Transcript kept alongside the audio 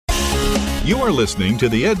You are listening to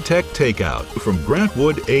the EdTech Takeout from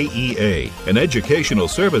Grantwood AEA, an educational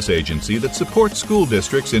service agency that supports school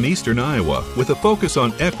districts in eastern Iowa with a focus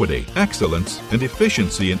on equity, excellence, and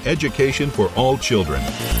efficiency in education for all children.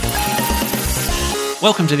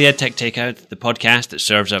 Welcome to the EdTech Takeout, the podcast that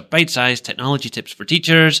serves up bite-sized technology tips for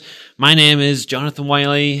teachers. My name is Jonathan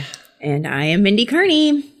Wiley. And I am Mindy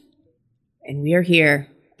Kearney. And we are here.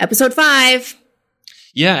 Episode 5.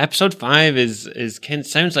 Yeah, episode 5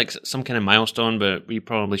 sounds like some kind of milestone, but we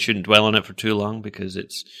probably shouldn't dwell on it for too long because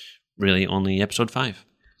it's really only episode 5.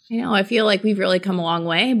 I feel like we've really come a long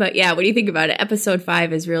way. But yeah, what do you think about it? Episode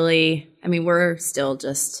 5 is really, we're still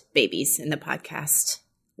just babies in the podcast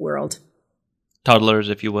world. Toddlers,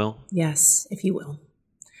 if you will. Yes, if you will.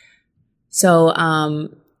 So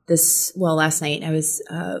last night I was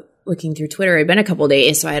looking through Twitter. It had been a couple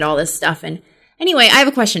days, so I had all this stuff. And anyway, I have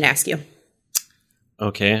a question to ask you.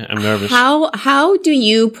 Okay, I'm nervous. How do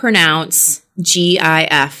you pronounce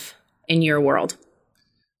GIF in your world?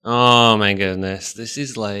 Oh my goodness. This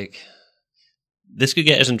could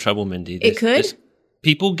get us in trouble, Mindy. It could?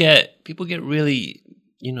 People get really,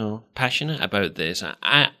 passionate about this.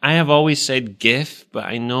 I have always said GIF, but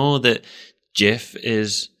I know that GIF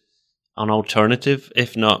is an alternative,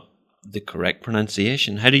 if not the correct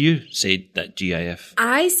pronunciation. How do you say that, GIF?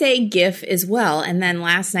 I say GIF as well. And then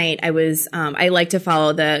last night I was, I like to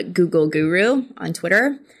follow the Google Guru on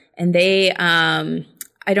Twitter, and they, I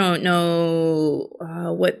don't know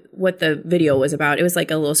what the video was about. It was like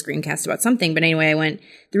a little screencast about something. But anyway,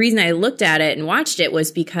 the reason I looked at it and watched it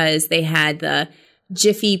was because they had the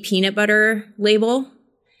Jiffy peanut butter label.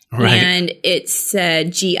 Right. And it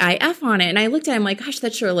said GIF on it. And I looked at it, I'm like, gosh,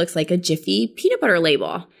 that sure looks like a Jiffy peanut butter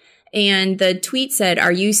label. And the tweet said,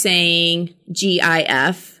 are you saying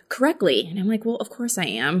GIF correctly? And I'm like, well, of course I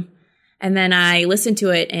am. And then I listened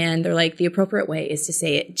to it and they're like, the appropriate way is to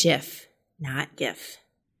say it GIF, not GIF.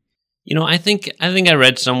 I think I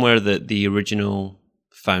read somewhere that the original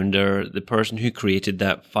founder, the person who created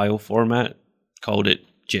that file format, called it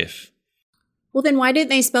GIF. Well, then why didn't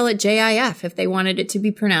they spell it JIF if they wanted it to be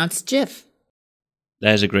pronounced GIF?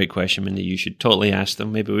 That is a great question, Mindy. You should totally ask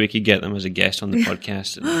them. Maybe we could get them as a guest on the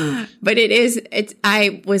podcast. But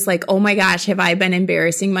I was like, oh my gosh, have I been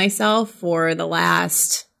embarrassing myself for the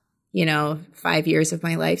last, 5 years of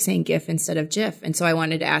my life saying GIF instead of GIF? And so I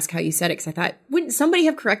wanted to ask how you said it because I thought, wouldn't somebody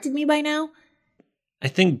have corrected me by now? I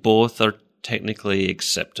think both are technically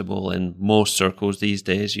acceptable in most circles these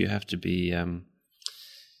days. You have to be...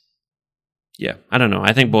 Yeah, I don't know.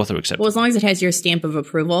 I think both are acceptable. Well, as long as it has your stamp of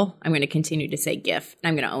approval, I'm going to continue to say GIF, and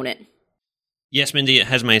I'm going to own it. Yes, Mindy, it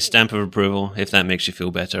has my stamp of approval, if that makes you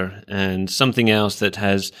feel better. And something else that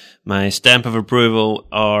has my stamp of approval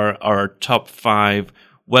are our top 5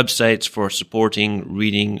 websites for supporting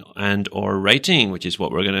reading and or writing, which is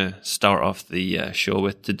what we're going to start off the show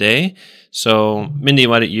with today. So, Mindy,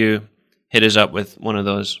 why don't you hit us up with one of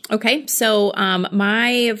those? Okay, so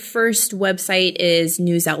my first website is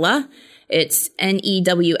Newsela. It's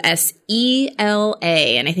NEWSELA,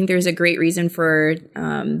 and I think there's a great reason for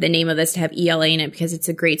the name of this to have ELA in it because it's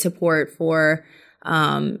a great support for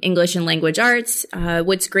English and language arts.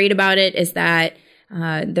 What's great about it is that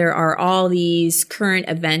there are all these current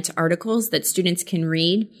event articles that students can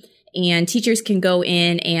read, and teachers can go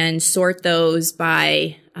in and sort those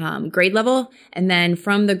by grade level, and then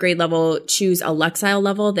from the grade level, choose a Lexile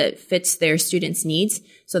level that fits their students' needs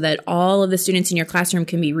so that all of the students in your classroom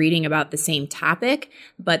can be reading about the same topic,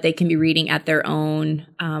 but they can be reading at their own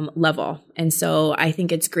level. And so I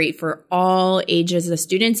think it's great for all ages of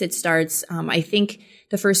students. It starts, I think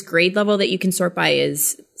the first grade level that you can sort by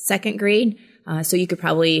is 2nd grade. So you could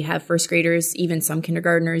probably have first graders, even some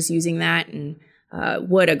kindergartners using that. And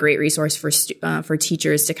what a great resource for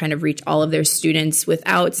teachers to kind of reach all of their students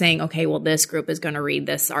without saying, okay, well, this group is going to read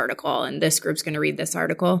this article and this group's going to read this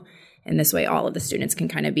article. And this way, all of the students can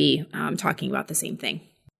kind of be talking about the same thing.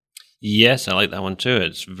 Yes, I like that one too.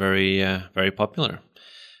 It's very, very popular.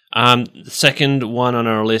 The second one on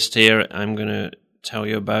our list here I'm going to tell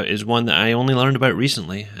you about is one that I only learned about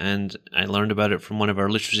recently. And I learned about it from one of our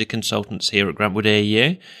literacy consultants here at Grantwood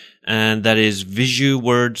AEA. And that is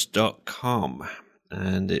visuwords.com.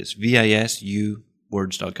 And it's VISU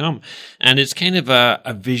words.com. And it's kind of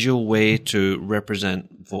a visual way to represent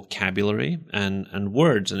vocabulary and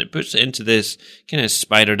words. And it puts it into this kind of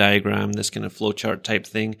spider diagram, this kind of flowchart type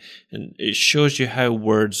thing. And it shows you how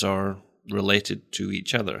words are related to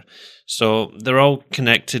each other. So they're all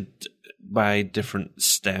connected by different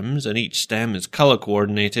stems, and each stem is color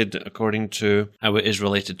coordinated according to how it is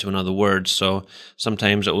related to another word. So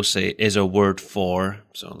sometimes it will say is a word for,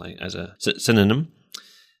 so like as a synonym.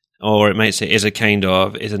 Or it might say is a kind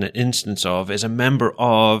of, is an instance of, is a member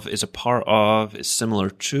of, is a part of, is similar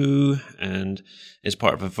to, and is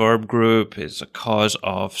part of a verb group, is a cause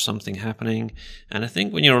of something happening. And I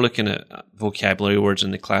think when you're looking at vocabulary words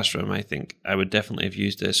in the classroom, I think I would definitely have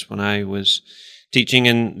used this when I was teaching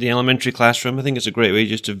in the elementary classroom. I think it's a great way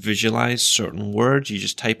just to visualize certain words. You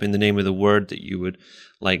just type in the name of the word that you would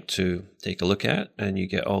like to take a look at, and you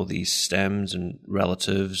get all these stems and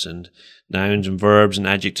relatives and nouns and verbs and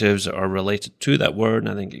adjectives that are related to that word.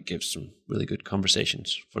 And I think it gives some really good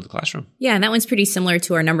conversations for the classroom. Yeah, and that one's pretty similar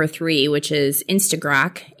to our number 3, which is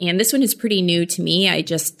Instagrok. And this one is pretty new to me. I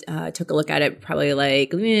just took a look at it probably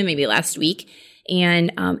like maybe last week.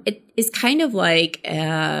 And it is kind of like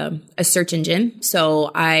a search engine.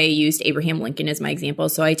 So I used Abraham Lincoln as my example.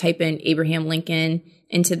 So I type in Abraham Lincoln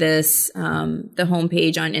into this, the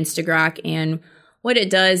homepage on Instagrok. And what it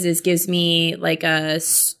does is gives me like a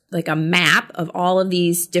map of all of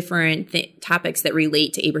these different topics that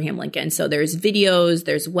relate to Abraham Lincoln. So there's videos,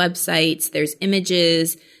 there's websites, there's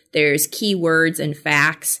images, there's keywords and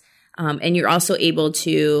facts. And you're also able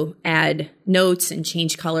to add notes and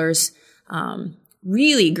change colors.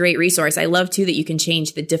 Really great resource. I love too that you can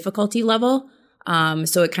change the difficulty level.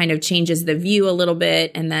 So it kind of changes the view a little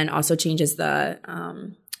bit, and then also changes the,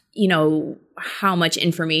 how much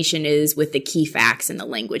information is with the key facts and the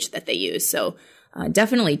language that they use. So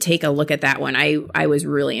definitely take a look at that one. I was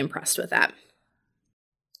really impressed with that.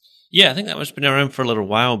 Yeah, I think that one's been around for a little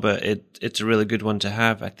while, but it's a really good one to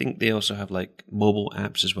have. I think they also have like mobile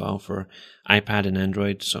apps as well for iPad and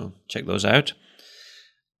Android, so check those out.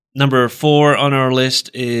 Number 4 on our list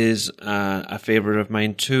is a favorite of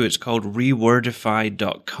mine too. It's called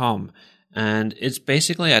rewordify.com. And it's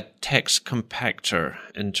basically a text compactor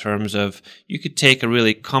in terms of you could take a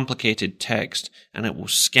really complicated text and it will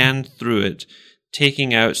scan through it,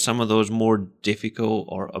 taking out some of those more difficult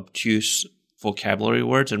or obtuse vocabulary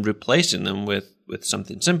words and replacing them with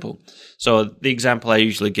something simple. So the example I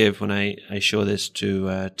usually give when I show this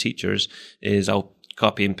to teachers is I'll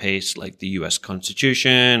copy and paste like the US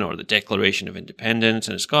Constitution or the Declaration of Independence,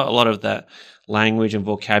 and it's got a lot of that language and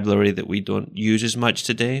vocabulary that we don't use as much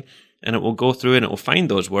today. And it will go through and it will find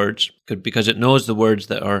those words because it knows the words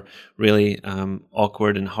that are really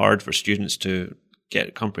awkward and hard for students to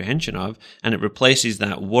get comprehension of, and it replaces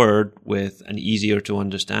that word with an easier to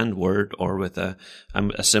understand word or with a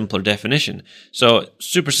simpler definition. So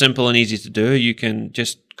super simple and easy to do. You can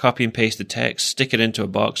just copy and paste the text, stick it into a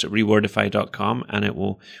box at rewordify.com, and it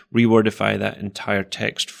will rewordify that entire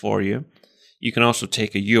text for you. You can also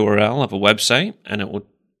take a URL of a website and it will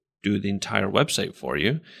do the entire website for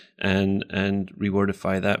you and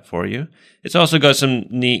rewordify that for you. It's also got some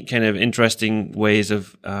neat kind of interesting ways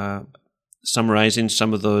of summarizing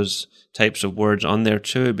some of those types of words on there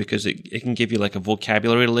too, because it can give you like a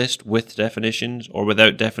vocabulary list with definitions or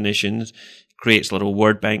without definitions. It creates little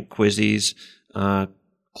word bank quizzes,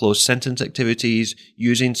 closed sentence activities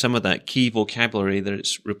using some of that key vocabulary that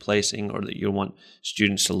it's replacing or that you want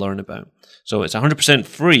students to learn about. So it's 100%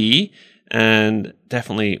 free and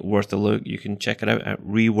definitely worth a look. You can check it out at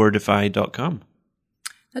rewordify.com.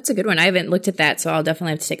 That's a good one. I haven't looked at that, so I'll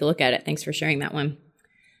definitely have to take a look at it. Thanks for sharing that one.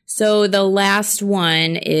 So the last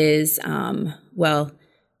one is,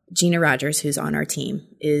 Gina Rogers, who's on our team,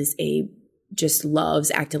 just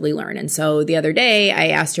loves Actively Learn. And so the other day I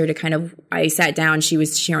asked her to I sat down, she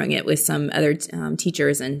was sharing it with some other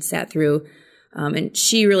teachers and sat through, and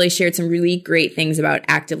she really shared some really great things about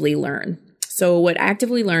Actively Learn. So what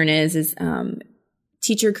Actively Learn is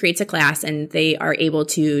teacher creates a class and they are able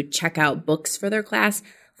to check out books for their class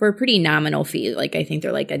for a pretty nominal fee. Like I think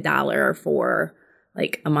they're like $1 for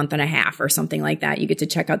like a month and a half or something like that. You get to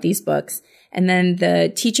check out these books. And then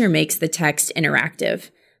the teacher makes the text interactive.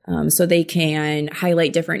 So they can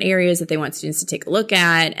highlight different areas that they want students to take a look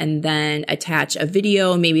at and then attach a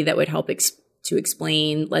video maybe that would help to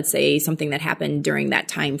explain, let's say, something that happened during that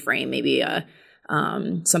time frame, maybe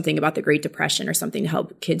something about the Great Depression or something to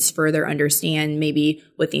help kids further understand maybe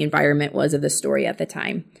what the environment was of the story at the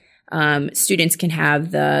time. Students can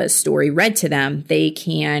have the story read to them. They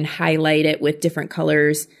can highlight it with different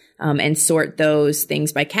colors and sort those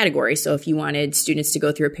things by category. So if you wanted students to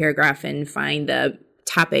go through a paragraph and find the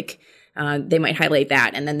topic, they might highlight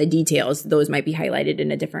that. And then the details, those might be highlighted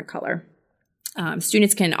in a different color.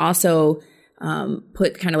 Students can also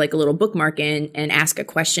put kind of like a little bookmark in and ask a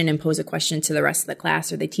question and pose a question to the rest of the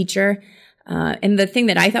class or the teacher. And the thing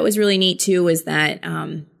that I thought was really neat too was that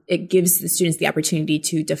it gives the students the opportunity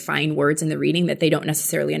to define words in the reading that they don't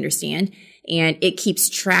necessarily understand. And it keeps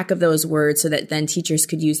track of those words so that then teachers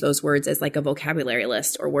could use those words as like a vocabulary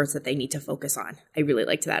list or words that they need to focus on. I really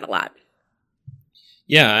liked that a lot.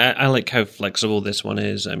 Yeah, I like how flexible this one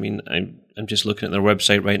is. I mean, I'm just looking at their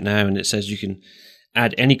website right now, and it says you can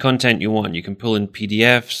add any content you want. You can pull in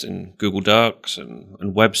PDFs and Google Docs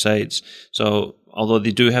and websites. So although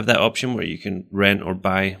they do have that option where you can rent or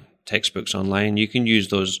buy textbooks online, you can use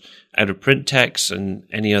those out-of-print texts and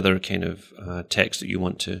any other kind of text that you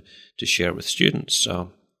want to share with students.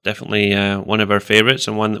 So definitely one of our favorites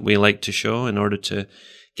and one that we like to show in order to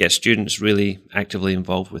get students really actively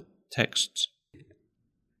involved with texts.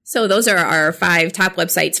 So those are our 5 top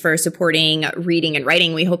websites for supporting reading and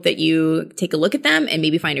writing. We hope that you take a look at them and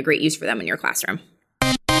maybe find a great use for them in your classroom.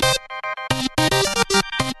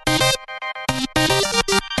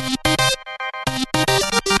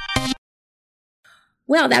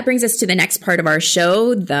 Well, that brings us to the next part of our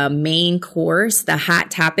show, the main course. The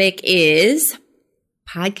hot topic is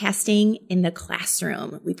podcasting in the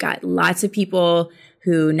classroom. We've got lots of people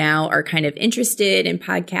who now are kind of interested in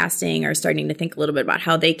podcasting, are starting to think a little bit about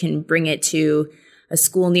how they can bring it to a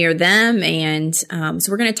school near them. And so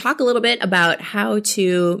we're going to talk a little bit about how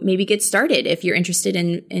to maybe get started if you're interested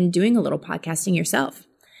in doing a little podcasting yourself.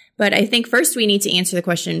 But I think first we need to answer the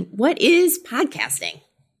question, what is podcasting?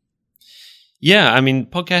 Yeah, I mean,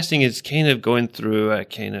 podcasting is kind of going through a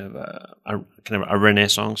kind of a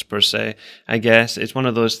renaissance per se. I guess it's one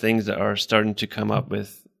of those things that are starting to come up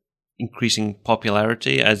with increasing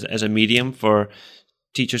popularity as a medium for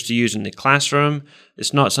teachers to use in the classroom.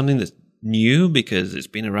 It's not something that's new because it's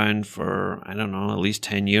been around for, I don't know, at least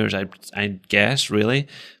 10 years, I guess, really.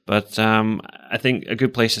 But I think a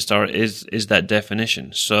good place to start is that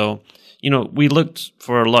definition. So, we looked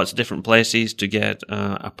for lots of different places to get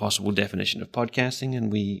a possible definition of podcasting,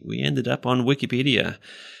 and we ended up on Wikipedia.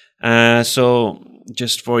 So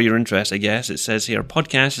just for your interest, I guess, it says here,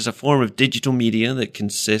 podcast is a form of digital media that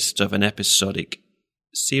consists of an episodic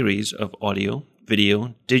series of audio,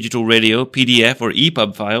 video, digital radio, PDF, or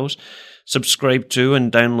EPUB files subscribed to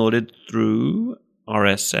and downloaded through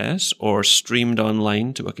RSS or streamed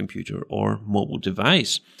online to a computer or mobile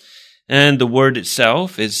device. And the word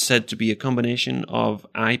itself is said to be a combination of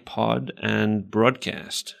iPod and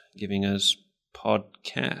broadcast, giving us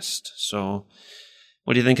podcast. So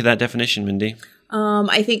what do you think of that definition, Mindy?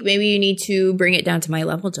 I think maybe you need to bring it down to my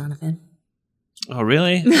level, Jonathan. Oh,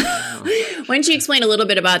 really? Why don't you explain a little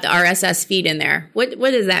bit about the RSS feed in there? What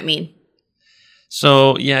does that mean?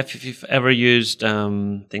 So, yeah, if you've ever used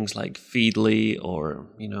things like Feedly or,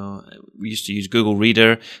 we used to use Google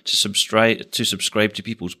Reader to subscribe to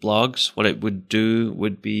people's blogs, what it would do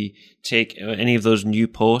would be take any of those new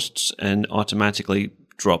posts and automatically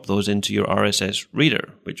drop those into your RSS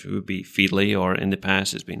reader, which would be Feedly, or in the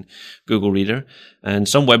past has been Google Reader. And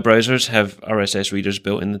some web browsers have RSS readers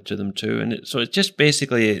built into them too. And so it's just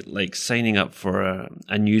basically like signing up for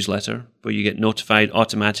a newsletter where you get notified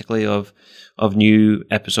automatically of new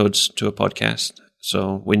episodes to a podcast.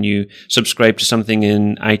 So when you subscribe to something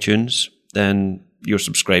in iTunes, then you're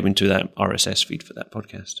subscribing to that RSS feed for that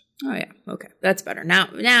podcast. Oh yeah. Okay. That's better.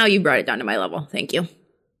 Now you brought it down to my level. Thank you.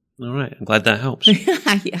 All right. I'm glad that helps.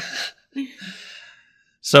 Yeah.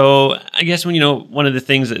 So I guess one of the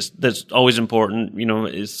things that's always important,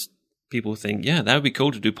 is people think, yeah, that would be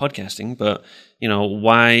cool to do podcasting, but,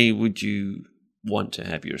 why would you want to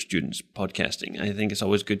have your students podcasting? I think it's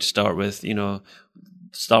always good to start with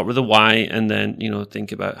the why, and then,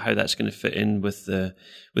 think about how that's going to fit in with the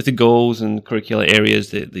goals and curricular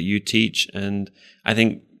areas that you teach. And I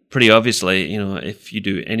think pretty obviously, if you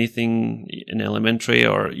do anything in elementary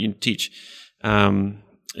or you teach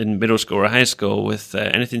in middle school or high school with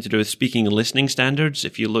anything to do with speaking and listening standards,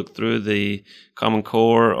 if you look through the Common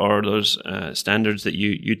Core or those standards that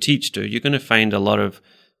you teach to, you're going to find a lot of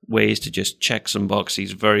ways to just check some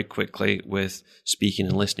boxes very quickly with speaking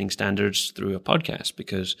and listening standards through a podcast,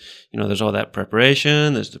 because, there's all that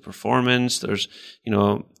preparation, there's the performance, there's,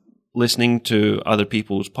 listening to other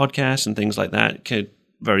people's podcasts and things like that could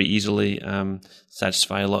very easily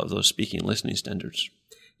satisfy a lot of those speaking and listening standards.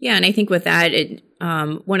 Yeah, and I think with that,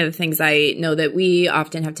 one of the things I know that we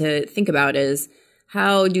often have to think about is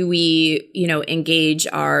how do we, engage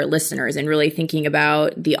our listeners, and really thinking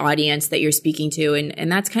about the audience that you're speaking to.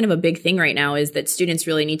 And that's kind of a big thing right now, is that students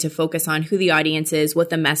really need to focus on who the audience is,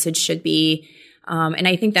 what the message should be. And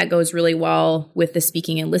I think that goes really well with the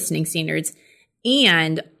speaking and listening standards.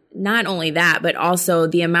 And not only that, but also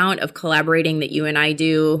the amount of collaborating that you and I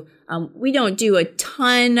do. We don't do a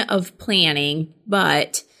ton of planning,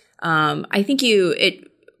 but I think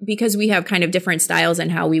because we have kind of different styles in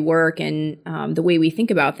how we work and the way we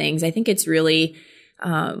think about things, I think it's really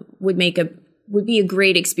would make a would be a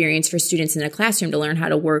great experience for students in a classroom to learn how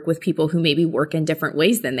to work with people who maybe work in different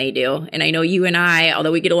ways than they do. And I know you and I,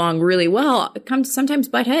 although we get along really well, come to sometimes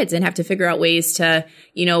butt heads and have to figure out ways to,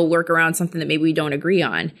 work around something that maybe we don't agree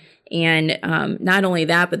on. And not only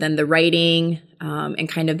that, but then the writing and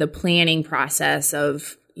kind of the planning process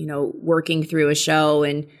of, working through a show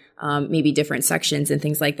and maybe different sections and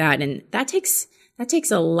things like that. And that takes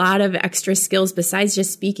a lot of extra skills besides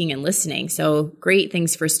just speaking and listening. So great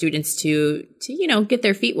things for students to get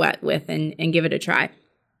their feet wet with and give it a try.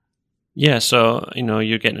 Yeah, so,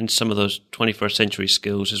 you're getting into some of those 21st century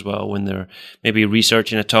skills as well when they're maybe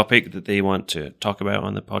researching a topic that they want to talk about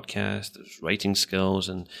on the podcast. There's writing skills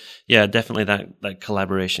and, yeah, definitely that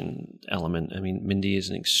collaboration element. I mean, Mindy is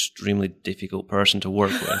an extremely difficult person to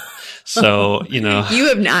work with. So, You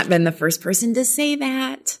have not been the first person to say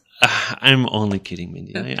that. I'm only kidding,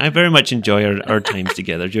 Mindy. I very much enjoy our times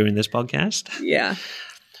together during this podcast. Yeah.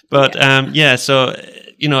 But, so,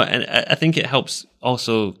 and I think it helps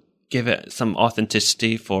also give it some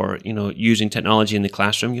authenticity for, using technology in the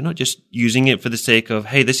classroom. You're not just using it for the sake of,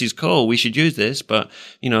 hey, this is cool, we should use this, but,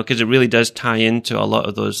 because it really does tie into a lot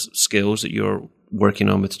of those skills that you're working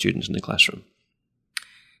on with students in the classroom.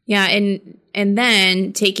 Yeah. And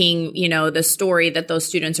then taking, the story that those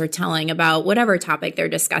students are telling about whatever topic they're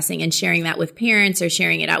discussing and sharing that with parents or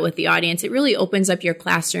sharing it out with the audience, it really opens up your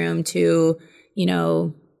classroom to,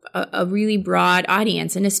 a really broad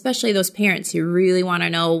audience, and especially those parents who really want to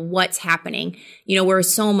know what's happening. We're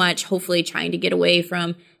so much hopefully trying to get away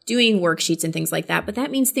from doing worksheets and things like that, but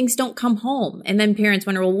that means things don't come home. And then parents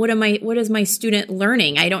wonder, well, what is my student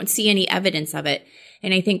learning? I don't see any evidence of it.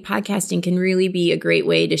 And I think podcasting can really be a great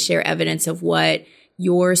way to share evidence of what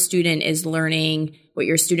your student is learning, what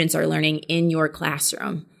your students are learning in your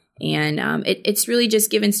classroom. And it's really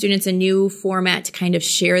just given students a new format to kind of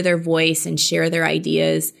share their voice and share their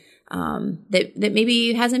ideas that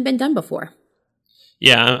maybe hasn't been done before.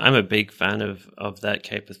 Yeah, I'm a big fan of that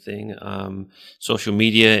type of thing. Social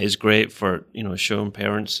media is great for, showing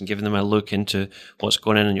parents and giving them a look into what's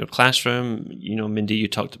going on in your classroom. Mindy, you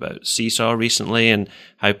talked about Seesaw recently and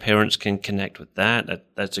how parents can connect with that.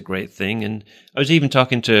 That's a great thing. And I was even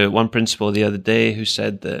talking to one principal the other day who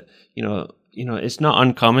said that, it's not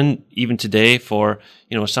uncommon even today for,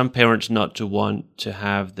 some parents not to want to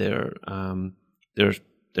have their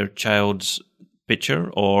child's picture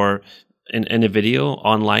or in a video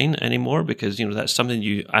online anymore because, that's something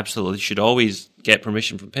you absolutely should always get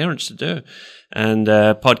permission from parents to do. And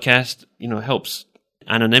podcast, helps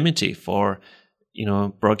anonymity for,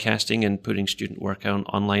 broadcasting and putting student work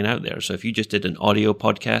online out there. So if you just did an audio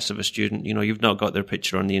podcast of a student, you've not got their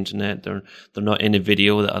picture on the internet. They're not in a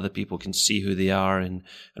video that other people can see who they are and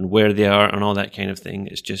where they are and all that kind of thing.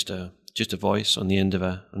 It's just a voice on the end of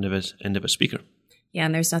a speaker. Yeah,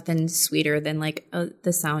 and there's nothing sweeter than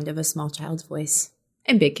the sound of a small child's voice.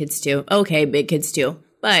 And big kids too. Okay, big kids too.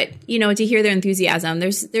 But, to hear their enthusiasm,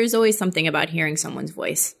 there's always something about hearing someone's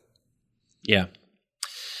voice. Yeah.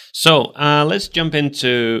 So let's jump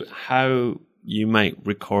into how you might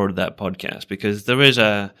record that podcast, because there is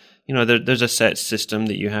there's a set system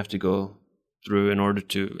that you have to go through in order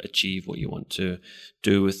to achieve what you want to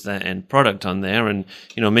do with the end product on there. And,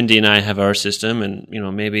 Mindy and I have our system, and,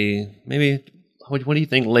 maybe what do you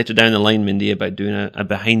think later down the line, Mindy, about doing a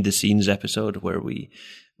behind-the-scenes episode where we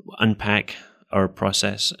unpack our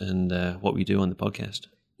process and what we do on the podcast?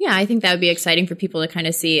 Yeah, I think that would be exciting for people to kind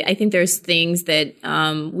of see. I think there's things that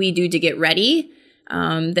we do to get ready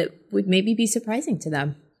that would maybe be surprising to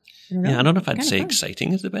them. I don't know if I'd say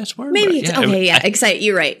exciting is the best word. Maybe it's exciting.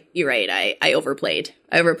 You're right. I overplayed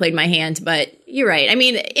my hand, but you're right. I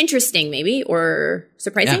mean, interesting maybe, or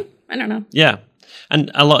surprising. Yeah. I don't know. Yeah. And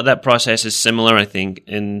a lot of that process is similar, I think,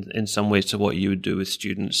 in some ways to what you would do with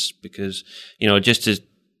students, because, just to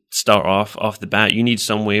start off the bat, you need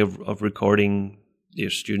some way of recording your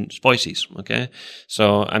students' voices, okay?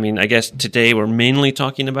 So, I mean, I guess today we're mainly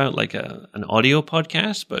talking about an audio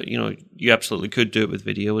podcast, but, you absolutely could do it with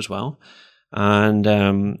video as well. And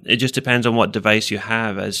it just depends on what device you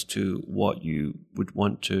have as to what you would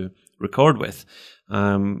want to record with.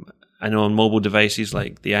 I know on mobile devices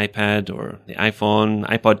like the iPad or the iPhone,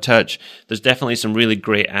 iPod Touch, there's definitely some really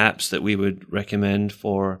great apps that we would recommend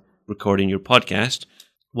for recording your podcast.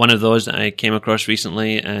 One of those that I came across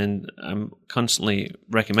recently and I'm constantly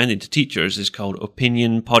recommending to teachers is called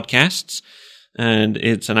Opinion Podcasts. And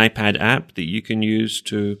it's an iPad app that you can use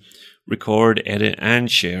to record, edit, and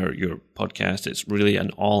share your podcast. It's really an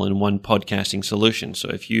all-in-one podcasting solution. So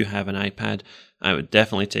if you have an iPad, I would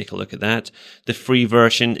definitely take a look at that. The free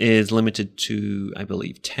version is limited to, I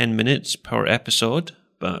believe, 10 minutes per episode,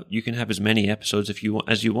 but you can have as many episodes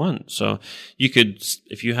as you want. So you could,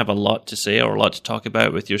 if you have a lot to say or a lot to talk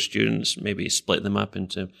about with your students, maybe split them up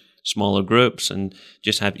into smaller groups and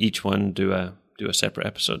just have each one do a separate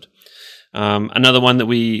episode. Another one that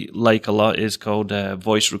we like a lot is called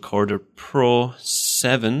Voice Recorder Pro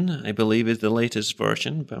 7, I believe is the latest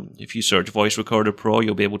version. But if you search Voice Recorder Pro,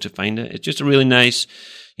 you'll be able to find it. It's just a really nice,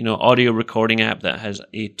 audio recording app that has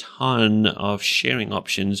a ton of sharing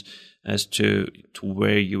options as to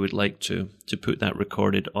where you would like to put that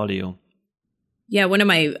recorded audio. Yeah, one of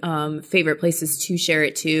my favorite places to share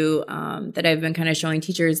it to that I've been kind of showing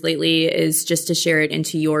teachers lately is just to share it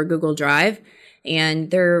into your Google Drive. And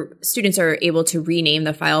their students are able to rename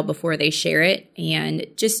the file before they share it, and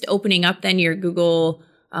just opening up then your Google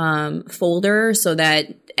folder so that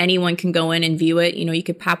anyone can go in and view it. You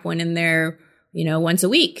could pop one in there, once a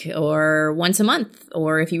week or once a month,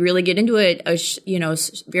 or if you really get into it,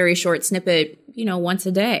 very short snippet, once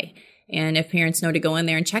a day. And if parents know to go in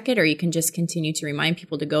there and check it, or you can just continue to remind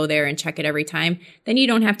people to go there and check it every time, then you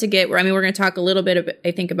don't have to we're going to talk a little bit,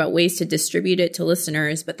 I think, about ways to distribute it to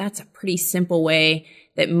listeners, but that's a pretty simple way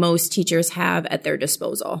that most teachers have at their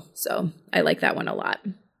disposal. So I like that one a lot.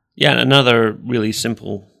 Yeah, and another really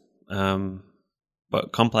simple,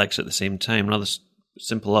 but complex at the same time, another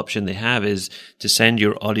simple option they have is to send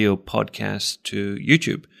your audio podcast to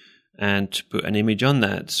YouTube and to put an image on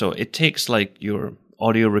that. So it takes like your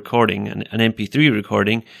audio recording, an MP3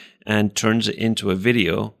 recording, and turns it into a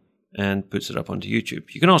video and puts it up onto YouTube.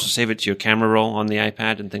 You can also save it to your camera roll on the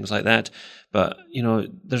iPad and things like that. But,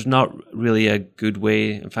 there's not really a good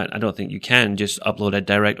way. In fact, I don't think you can just upload a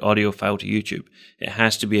direct audio file to YouTube. It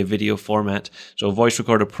has to be a video format. So Voice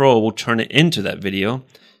Recorder Pro will turn it into that video,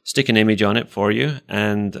 stick an image on it for you,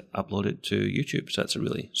 and upload it to YouTube. So that's a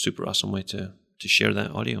really super awesome way to share that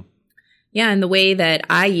audio. Yeah, and the way that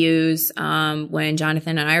I use when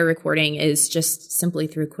Jonathan and I are recording is just simply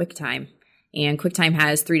through QuickTime. And QuickTime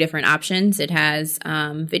has 3 different options. It has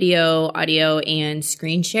video, audio, and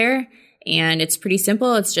screen share. And it's pretty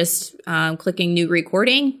simple. It's just clicking new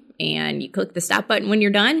recording, and you click the stop button when you're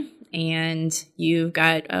done, and you've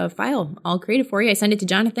got a file all created for you. I send it to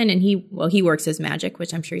Jonathan, and he works his magic,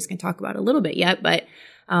 which I'm sure he's going to talk about a little bit yet. But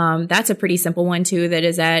that's a pretty simple one, too, that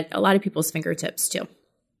is at a lot of people's fingertips, too.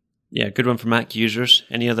 Yeah, good one for Mac users.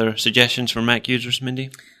 Any other suggestions for Mac users, Mindy?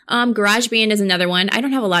 GarageBand is another one. I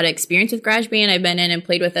don't have a lot of experience with GarageBand. I've been in and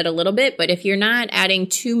played with it a little bit, but if you're not adding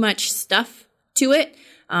too much stuff to it,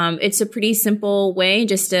 it's a pretty simple way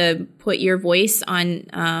just to put your voice on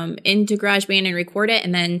into GarageBand and record it.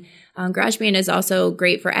 And then GarageBand is also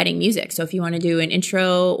great for adding music. So if you want to do an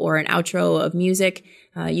intro or an outro of music,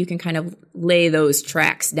 you can kind of lay those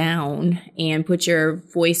tracks down and put your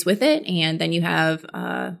voice with it, and then you have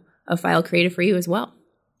a file created for you as well.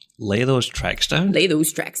 Lay those tracks down? Lay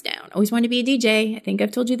those tracks down. Always wanted to be a DJ. I think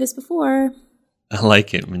I've told you this before. I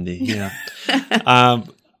like it, Mindy. Yeah. I'm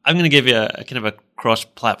going to give you a kind of a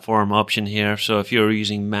cross-platform option here. So if you're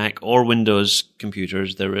using Mac or Windows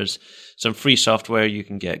computers, there is some free software you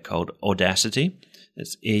can get called Audacity.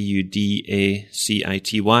 It's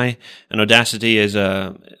Audacity. And Audacity is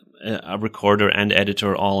a recorder and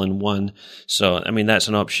editor all in one. So, that's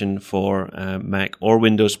an option for Mac or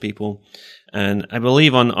Windows people. And I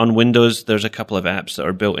believe on Windows, there's a couple of apps that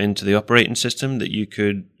are built into the operating system that you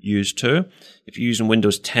could use too. If you're using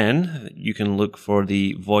Windows 10, you can look for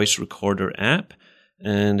the Voice Recorder app.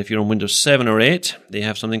 And if you're on Windows 7 or 8, they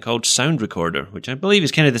have something called Sound Recorder, which I believe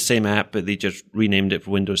is kind of the same app, but they just renamed it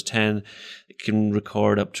for Windows 10. It can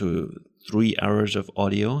record up to 3 hours of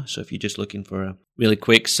audio. So if you're just looking for a really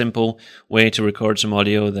quick, simple way to record some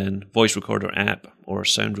audio, then Voice Recorder app or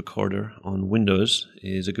Sound Recorder on Windows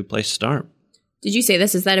is a good place to start. Did you say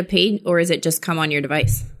this? Is that a paid, or is it just come on your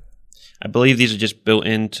device? I believe these are just built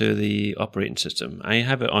into the operating system. I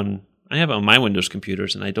have it on my Windows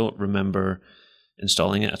computers, and I don't remember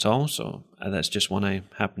installing it at all. So that's just one I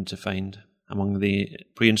happened to find among the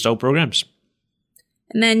pre-installed programs.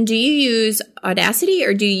 And then do you use Audacity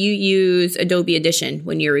or do you use Adobe Audition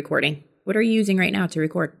when you're recording? What are you using right now to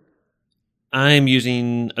record? I'm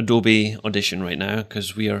using Adobe Audition right now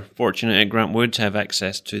because we are fortunate at Grant Wood to have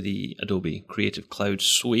access to the Adobe Creative Cloud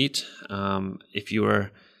Suite. If you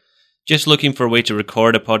are just looking for a way to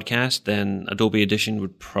record a podcast, then Adobe Audition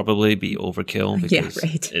would probably be overkill because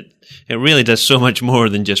it really does so much more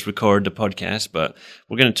than just record the podcast. But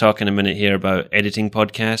we're going to talk in a minute here about editing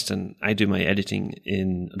podcasts, and I do my editing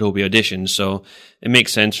in Adobe Audition. So it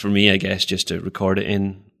makes sense for me, I guess, just to record it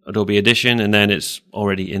in Adobe Audition, and then it's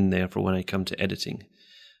already in there for when I come to editing.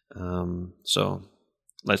 So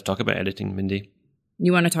let's talk about editing, Mindy.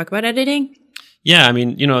 You want to talk about editing? Yeah,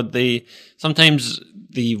 sometimes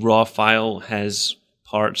the raw file has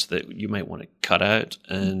parts that you might want to cut out.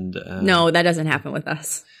 And no, that doesn't happen with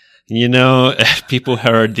us. You know, if people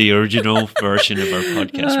heard the original version of our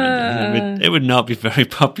podcast, it would not be very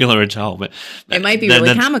popular at all. But it might be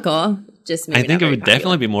really comical. Just maybe I think not it would popular.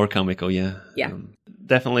 definitely be more comical. Yeah. Yeah.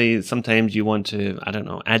 Definitely. Sometimes you want to, I don't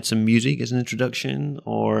know, add some music as an introduction,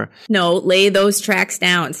 or no, lay those tracks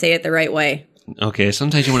down. Say it the right way. Okay.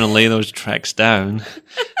 Sometimes you want to lay those tracks down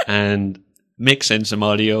and mix in some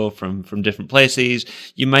audio from different places.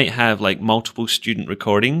 You might have like multiple student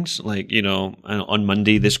recordings, like, you know, on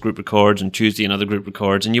Monday this group records and Tuesday another group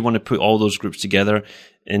records, and you want to put all those groups together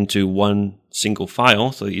into one single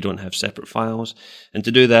file so that you don't have separate files. And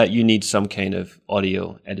to do that, you need some kind of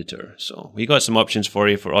audio editor. So we got some options for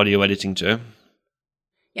you for audio editing too.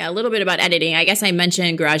 Yeah, a little bit about editing. I guess I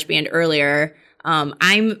mentioned GarageBand earlier.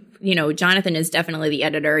 Jonathan is definitely the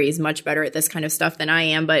editor. He's much better at this kind of stuff than I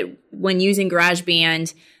am. But when using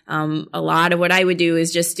GarageBand, a lot of what I would do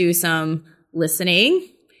is just do some listening,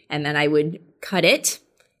 and then I would cut it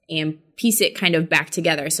and piece it kind of back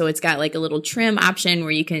together. So it's got like a little trim option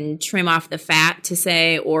where you can trim off the fat, to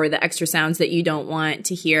say, or the extra sounds that you don't want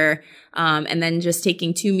to hear. And then just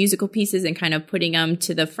taking two musical pieces and kind of putting them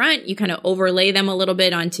to the front, you kind of overlay them a little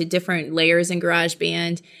bit onto different layers in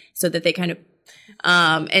GarageBand so that they kind of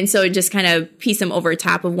and so just kind of piece them over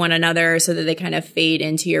top of one another so that they kind of fade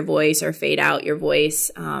into your voice or fade out your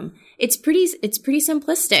voice. It's pretty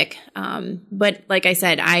simplistic. But like I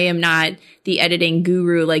said, I am not the editing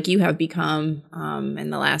guru like you have become in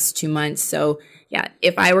the last 2 months. So yeah,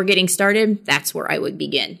 if I were getting started, that's where I would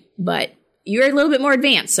begin. But you're a little bit more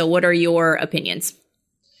advanced. So what are your opinions?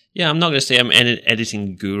 Yeah, I'm not going to say I'm an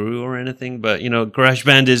editing guru or anything, but, you know,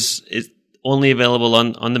 GarageBand is only available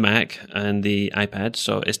on the Mac and the iPad,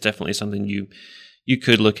 so it's definitely something you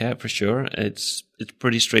could look at for sure. It's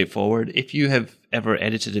pretty straightforward. If you have ever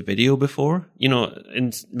edited a video before, you know,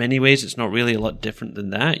 in many ways it's not really a lot different than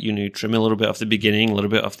that. You know, you trim a little bit off the beginning, a little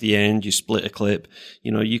bit off the end, you split a clip.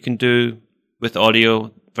 You know, you can do with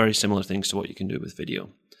audio very similar things to what you can do with video.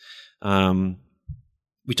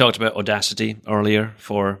 We talked about Audacity earlier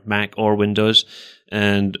for Mac or Windows,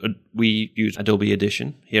 and we use Adobe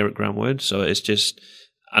Audition here at Grantwood, so it's just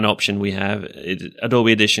an option we have.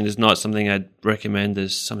 Adobe Audition is not something I'd recommend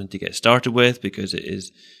as something to get started with because it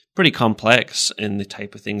is pretty complex in the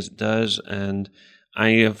type of things it does, and I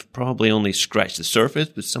have probably only scratched the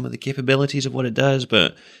surface with some of the capabilities of what it does,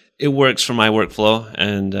 but it works for my workflow,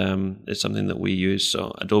 and it's something that we use.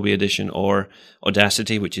 So Adobe Audition or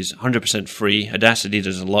Audacity, which is 100% free. Audacity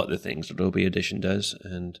does a lot of the things Adobe Audition does,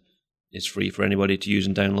 and it's free for anybody to use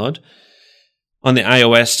and download. On the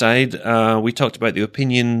iOS side, we talked about the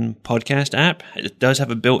Opinion podcast app. It does have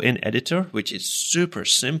a built-in editor, which is super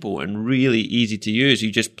simple and really easy to use.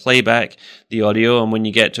 You just play back the audio, and when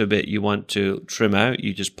you get to a bit you want to trim out,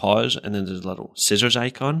 you just pause, and then there's a little scissors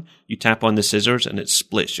icon. You tap on the scissors, and it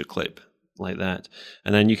splits your clip like that.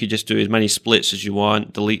 And then you could just do as many splits as you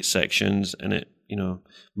want, delete sections, and it, you know,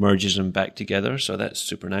 merges them back together. So that's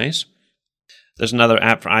super nice. There's another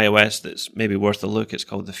app for iOS that's maybe worth a look. It's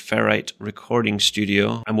called the Ferrite Recording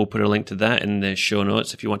Studio, and we'll put a link to that in the show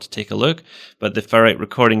notes if you want to take a look. But the Ferrite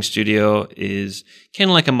Recording Studio is kind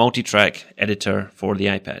of like a multi-track editor for the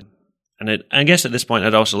iPad. And I guess at this point,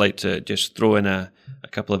 I'd also like to just throw in a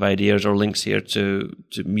couple of ideas or links here to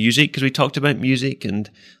music, because we talked about music and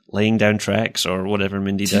laying down tracks or whatever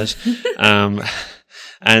Mindy does.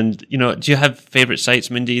 And, you know, do you have favorite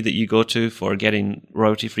sites, Mindy, that you go to for getting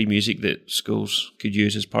royalty-free music that schools could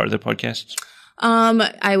use as part of their podcasts?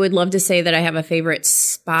 I would love to say that I have a favorite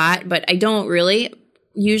spot, but I don't really.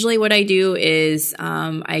 Usually what I do is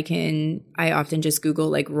I often just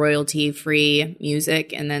Google like royalty-free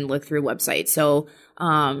music and then look through websites. So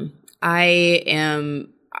I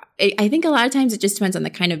think a lot of times it just depends on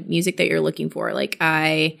the kind of music that you're looking for. Like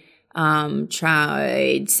I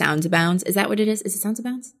tried Sounds Abounds. Is that what it is? Is it Sounds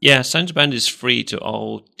Abounds? Yeah, Sounds Abound is free to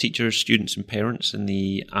all teachers, students, and parents in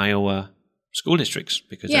the Iowa school districts,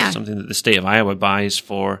 because that's something that the state of Iowa buys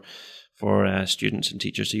for students and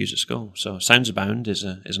teachers to use at school. So Sounds Abound is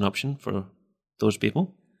an option for those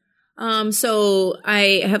people. So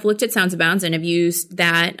I have looked at Sounds Abounds and have used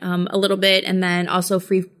that a little bit, and then also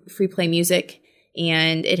free play music,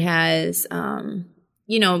 and it has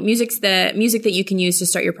music that you can use to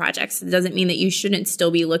start your projects. It doesn't mean that you shouldn't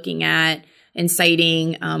still be looking at and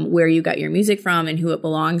citing where you got your music from and who it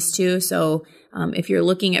belongs to. So if you're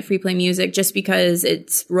looking at free play music, just because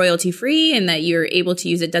it's royalty free and that you're able to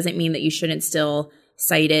use it doesn't mean that you shouldn't still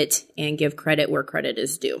cite it and give credit where credit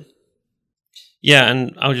is due. Yeah,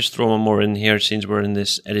 and I'll just throw one more in here since we're in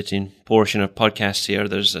this editing portion of podcasts here.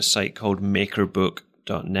 There's a site called MakerBook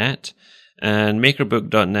makerbook.net. And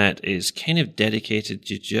makerbook.net is kind of dedicated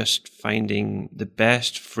to just finding the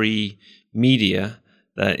best free media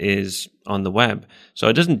that is on the web. So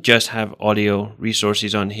it doesn't just have audio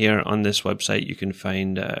resources on here. On this website, you can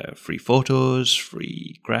find free photos,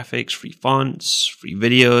 free graphics, free fonts, free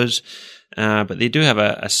videos. But they do have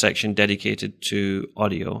a section dedicated to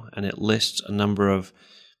audio, and it lists a number of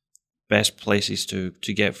best places to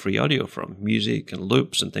get free audio from, music and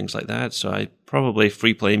loops and things like that. So probably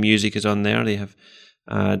Free Play Music is on there. They have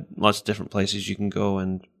lots of different places you can go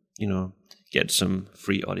and, get some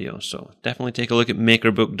free audio. So definitely take a look at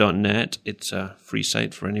makerbook.net. It's a free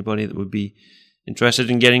site for anybody that would be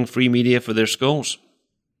interested in getting free media for their schools.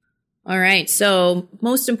 All right. So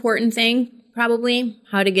most important thing, probably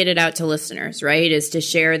how to get it out to listeners, right, is to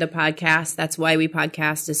share the podcast. That's why we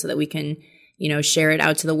podcast, is so that we can share it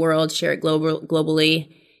out to the world, share it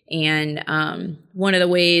globally. And one of the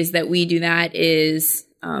ways that we do that is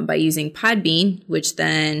by using Podbean, which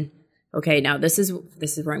then, now this is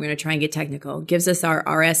where I'm going to try and get technical, gives us our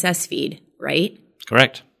RSS feed, right?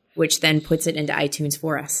 Correct. Which then puts it into iTunes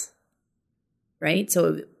for us, right?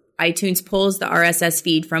 So iTunes pulls the RSS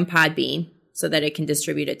feed from Podbean so that it can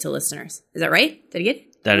distribute it to listeners. Is that right? Did I get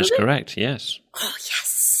it? That is correct, yes. Oh,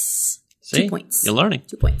 yes. See? 2 points. You're learning.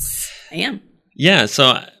 2 points. I am. Yeah,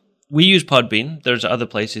 so we use Podbean. There's other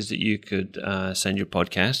places that you could send your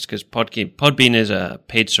podcasts, because Podbean is a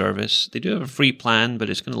paid service. They do have a free plan, but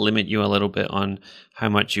it's going to limit you a little bit on how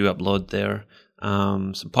much you upload there.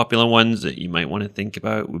 Some popular ones that you might want to think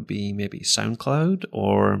about would be maybe SoundCloud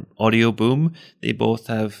or Audio Boom. They both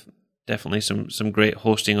have definitely some great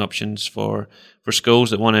hosting options for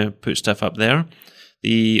schools that want to put stuff up there.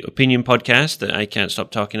 The Opinion Podcast that I can't stop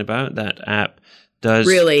talking about, that app does...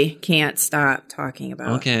 Really can't stop talking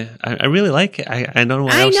about. Okay. I really like it. I don't know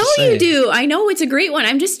what else to say. I know you do. I know it's a great one.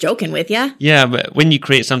 I'm just joking with you. Yeah, but when you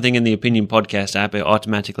create something in the Opinion Podcast app, it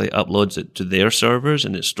automatically uploads it to their servers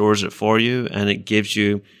and it stores it for you, and it gives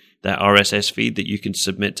you that RSS feed that you can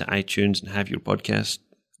submit to iTunes and have your podcast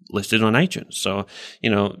listed on iTunes. So,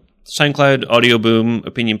 SoundCloud, Audio Boom,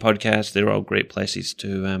 Opinion Podcast, they're all great places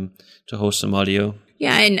to host some audio.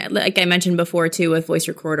 Yeah, and like I mentioned before too, with Voice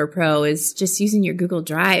Recorder Pro, is just using your Google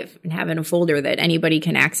Drive and having a folder that anybody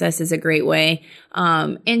can access is a great way.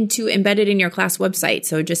 And to embed it in your class website.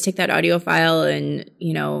 So just take that audio file and,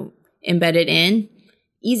 embed it in.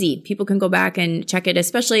 Easy. People can go back and check it,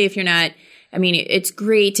 especially if you're not, it's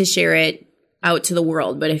great to share it out to the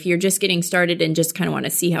world. But if you're just getting started and just kind of want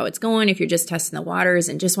to see how it's going, if you're just testing the waters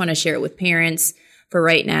and just want to share it with parents, for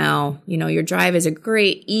right now, your Drive is a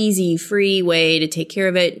great, easy, free way to take care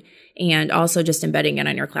of it, and also just embedding it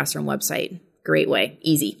on your classroom website. Great way.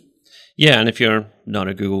 Easy. Yeah, and if you're not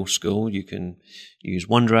a Google school, you can use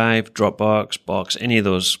OneDrive, Dropbox, Box. Any of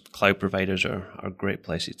those cloud providers are great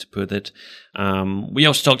places to put it. We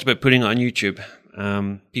also talked about putting it on YouTube.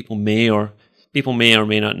 People may or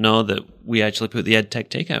may not know that we actually put the EdTech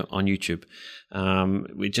Takeout on YouTube.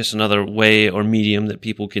 Just another way or medium that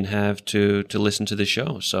people can have to listen to the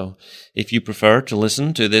show. So if you prefer to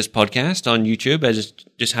listen to this podcast on YouTube,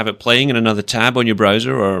 just have it playing in another tab on your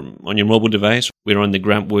browser or on your mobile device. We're on the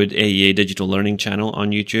Grant Wood AEA Digital Learning channel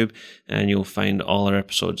on YouTube, and you'll find all our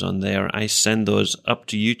episodes on there. I send those up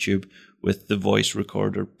to YouTube with the Voice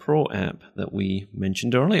Recorder Pro app that we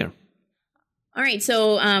mentioned earlier. All right.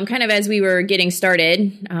 So kind of as we were getting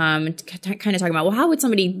started, kind of talking about, well, how would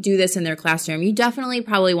somebody do this in their classroom? You definitely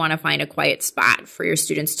probably want to find a quiet spot for your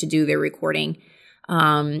students to do their recording.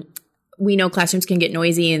 We know classrooms can get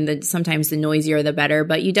noisy, and sometimes the noisier the better,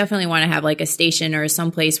 but you definitely want to have like a station or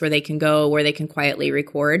some place where they can go where they can quietly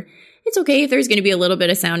record. It's okay if there's going to be a little bit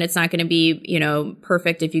of sound. It's not going to be,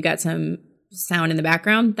 perfect if you got some sound in the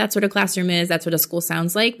background. That's what a classroom is. That's what a school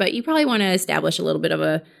sounds like. But you probably want to establish a little bit of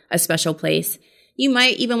a special place. You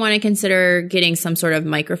might even want to consider getting some sort of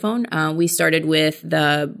microphone. We started with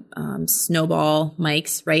the Snowball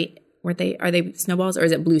mics, right? Are they Snowballs, or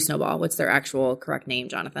is it Blue Snowball? What's their actual correct name,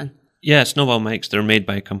 Jonathan? Yeah, Snowball mics. They're made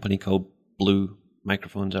by a company called Blue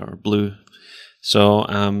Microphones, or Blue. So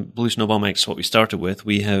Blue Snowball mics, what we started with.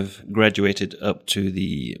 We have graduated up to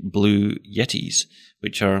the Blue Yetis,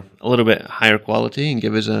 which are a little bit higher quality and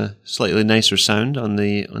give us a slightly nicer sound on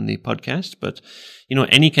the podcast. But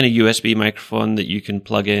any kind of USB microphone that you can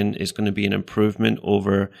plug in is going to be an improvement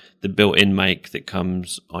over the built-in mic that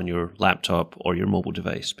comes on your laptop or your mobile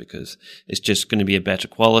device, because it's just going to be a better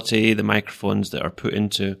quality. The microphones that are put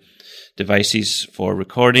into devices for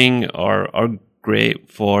recording are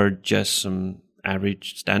great for just some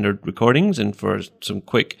average standard recordings and for some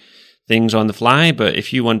quick things on the fly. But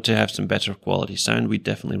if you want to have some better quality sound, we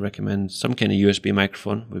definitely recommend some kind of USB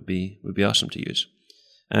microphone. Would be awesome to use.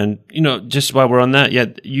 And, just while we're on that, yeah,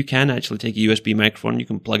 you can actually take a USB microphone, you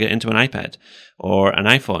can plug it into an iPad or an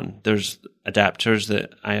iPhone. There's adapters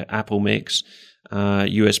that Apple makes,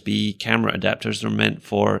 USB camera adapters. They're meant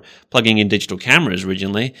for plugging in digital cameras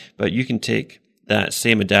originally, but you can take that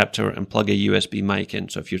same adapter and plug a USB mic in.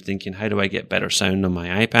 So if you're thinking, how do I get better sound on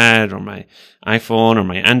my iPad or my iPhone or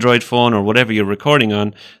my Android phone or whatever you're recording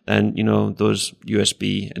on, then, those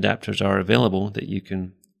USB adapters are available that you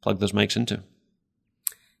can plug those mics into.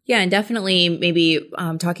 Yeah, and definitely maybe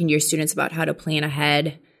talking to your students about how to plan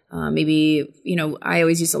ahead. Maybe, I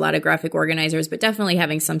always use a lot of graphic organizers, but definitely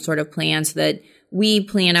having some sort of plan so that we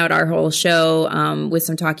plan out our whole show with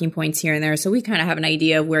some talking points here and there. So we kind of have an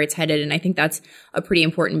idea of where it's headed. And I think that's a pretty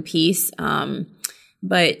important piece.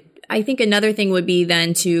 But I think another thing would be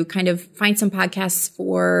then to kind of find some podcasts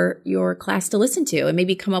for your class to listen to and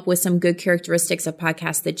maybe come up with some good characteristics of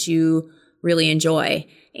podcasts that you really enjoy.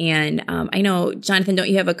 And I know, Jonathan, don't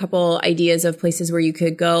you have a couple ideas of places where you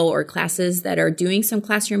could go or classes that are doing some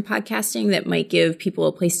classroom podcasting that might give people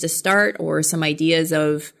a place to start or some ideas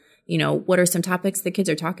of, what are some topics the kids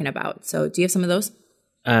are talking about? So do you have some of those?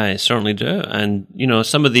 I certainly do. And,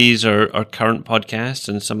 some of these are current podcasts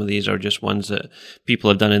and some of these are just ones that people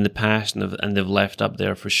have done in the past and they've left up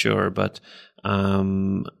there for sure. But,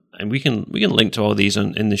 and we can link to all these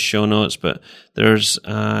in the show notes, but there's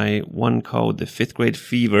one called the Fifth Grade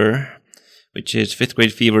Fever, which is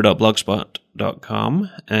fifthgradefever.blogspot.com.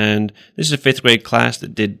 And this is a fifth grade class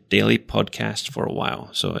that did daily podcasts for a while.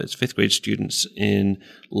 So it's fifth grade students in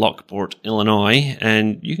Lockport, Illinois.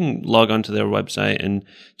 And you can log onto their website and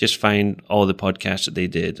just find all the podcasts that they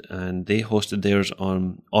did. And they hosted theirs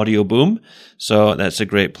on Audio Boom. So that's a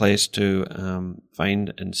great place to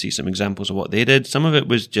find and see some examples of what they did. Some of it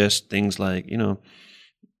was just things like,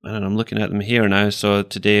 I don't know, I'm looking at them here now. So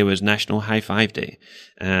today was National High Five Day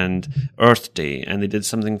and Earth Day. And they did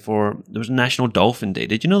something there was National Dolphin Day.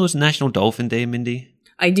 Did you know there was National Dolphin Day, Mindy?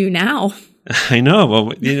 I do now. I know.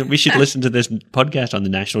 Well, we should listen to this podcast on the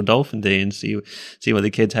National Dolphin Day and see what the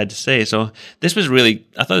kids had to say. So this was I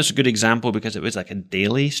thought this was a good example because it was like a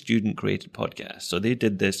daily student created podcast. So they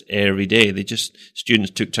did this every day. Students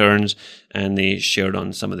took turns and they shared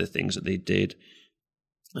on some of the things that they did.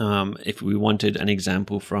 If we wanted an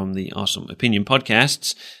example from the Awesome Opinion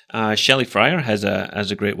podcasts, Shelley Fryer has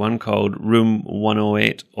a great one called Room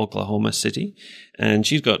 108 Oklahoma City, and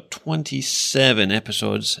she's got 27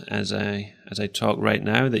 episodes as I talk right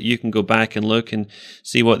now that you can go back and look and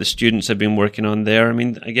see what the students have been working on there. I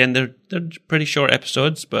mean, again, they're pretty short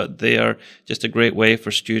episodes, but they are just a great way for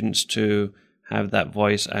students to have that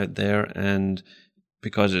voice out there. And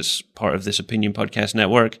because it's part of this Opinion Podcast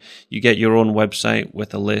Network, you get your own website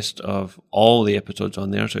with a list of all the episodes on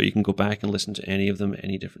there, so you can go back and listen to any of them at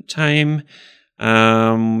any different time.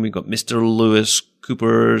 We've got Mr. Lewis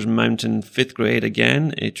Cooper's Mountain 5th Grade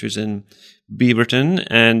again, which was in Beaverton,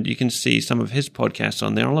 and you can see some of his podcasts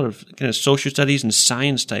on there, a lot of kind of social studies and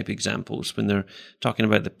science type examples when they're talking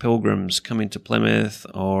about the Pilgrims coming to Plymouth,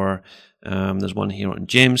 or there's one here on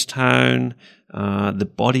Jamestown, the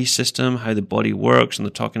body system, how the body works, and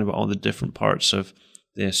they're talking about all the different parts of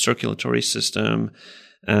the circulatory system,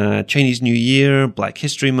 Chinese New Year, Black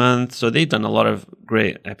History Month. So they've done a lot of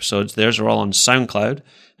great episodes. Theirs are all on SoundCloud,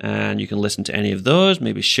 and you can listen to any of those,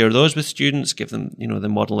 maybe share those with students, give them, the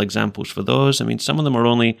model examples for those. I mean, some of them are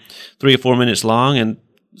only 3 or 4 minutes long, and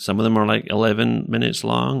some of them are like 11 minutes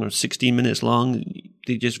long or 16 minutes long.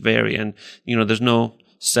 They just vary, and, there's no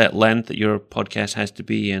set length that your podcast has to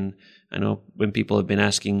be. And I know when people have been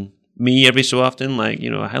asking me every so often, like,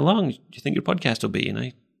 how long do you think your podcast will be? And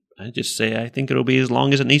I just say, I think it'll be as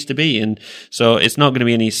long as it needs to be. And so it's not going to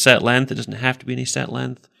be any set length. It doesn't have to be any set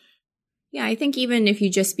length. Yeah, I think even if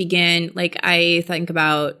you just begin, like I think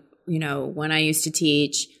about, when I used to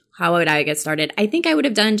teach, how would I get started? I think I would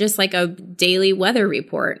have done just like a daily weather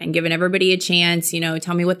report and given everybody a chance,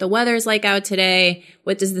 tell me what the weather's like out today.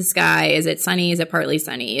 What does the sky? Is it sunny? Is it partly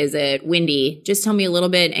sunny? Is it windy? Just tell me a little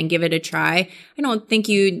bit and give it a try. I don't think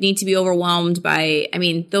you need to be overwhelmed by,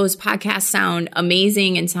 those podcasts sound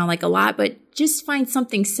amazing and sound like a lot, but just find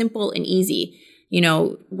something simple and easy.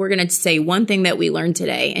 We're going to say one thing that we learned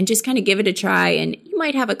today and just kind of give it a try. And you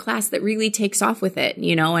might have a class that really takes off with it,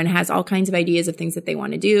 and has all kinds of ideas of things that they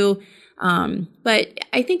want to do. But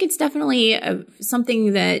I think it's definitely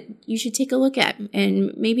something that you should take a look at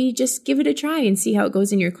and maybe just give it a try and see how it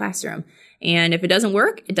goes in your classroom. And if it doesn't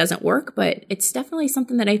work, it doesn't work. But it's definitely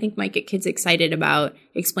something that I think might get kids excited about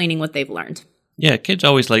explaining what they've learned. Yeah, kids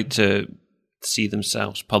always like to see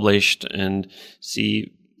themselves published and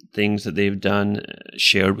see things that they've done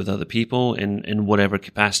shared with other people in whatever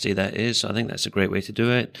capacity that is. So I think that's a great way to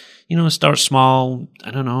do it. Start small.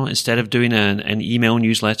 I don't know. Instead of doing an email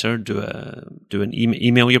newsletter,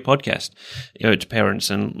 email your podcast out to parents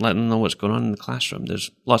and let them know what's going on in the classroom.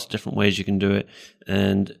 There's lots of different ways you can do it.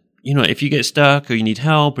 And if you get stuck or you need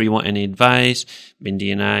help or you want any advice,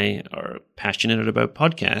 Mindy and I are passionate about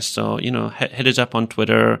podcasts. So, hit us up on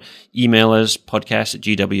Twitter, email us,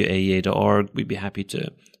 podcast@gwaea.org. We'd be happy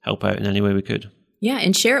to help out in any way we could. Yeah,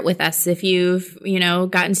 and share it with us. If you've,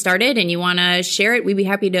 gotten started and you want to share it, we'd be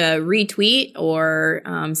happy to retweet or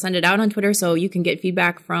send it out on Twitter so you can get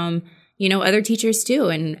feedback from, other teachers too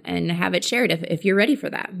and have it shared if you're ready for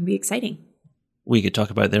that. It'd be exciting. We could talk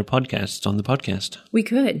about their podcasts on the podcast. We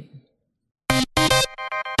could.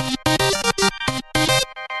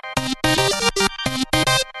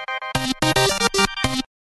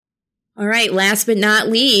 All right, last but not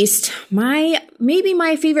least, maybe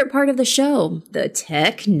my favorite part of the show, the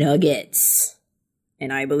Tech Nuggets.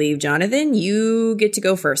 And I believe, Jonathan, you get to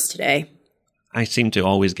go first today. I seem to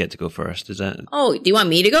always get to go first. Is that? Oh, do you want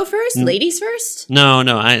me to go first? Ladies first? No,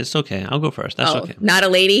 it's okay. I'll go first. That's okay. Not a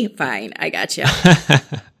lady? Fine. I gotcha.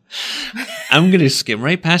 I'm going to skim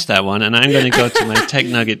right past that one, and I'm going to go to my Tech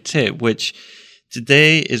Nugget tip, which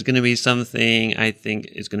today is going to be something I think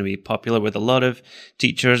is going to be popular with a lot of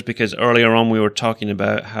teachers, because earlier on we were talking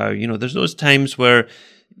about how, there's those times where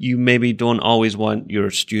you maybe don't always want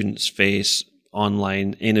your student's face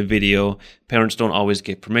online in a video. Parents don't always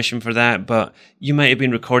get permission for that, but you might have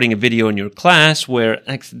been recording a video in your class where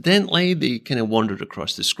accidentally they kind of wandered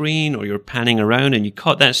across the screen, or you're panning around and you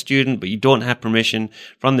caught that student, but you don't have permission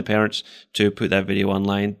from the parents to put that video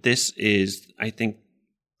online. This is, I think,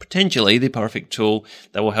 potentially the perfect tool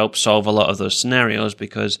that will help solve a lot of those scenarios,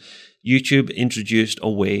 because YouTube introduced a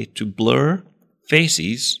way to blur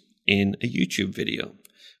faces in a YouTube video,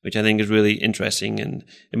 which I think is really interesting and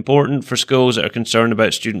important for schools that are concerned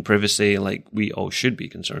about student privacy, like we all should be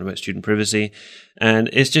concerned about student privacy. And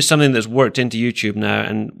it's just something that's worked into YouTube now,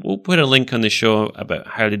 and we'll put a link on the show about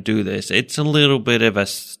how to do this. It's a little bit of a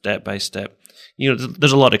step-by-step.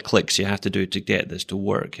 There's a lot of clicks you have to do to get this to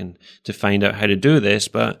work and to find out how to do this,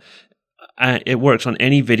 but it works on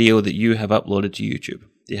any video that you have uploaded to YouTube.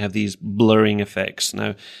 They have these blurring effects.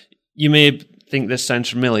 Now, you may think this sounds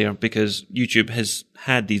familiar because YouTube has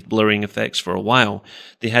had these blurring effects for a while.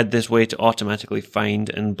 They had this way to automatically find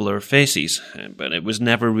and blur faces, but it was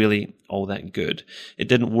never really all that good. It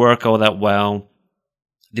didn't work all that well.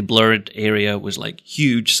 The blurred area was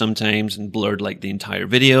huge sometimes and blurred the entire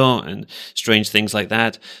video and strange things like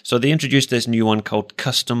that. So they introduced this new one called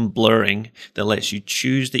custom blurring that lets you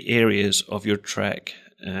choose the areas of your track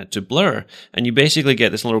to blur. And you basically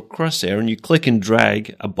get this little crosshair and you click and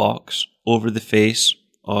drag a box over the face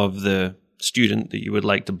of the student that you would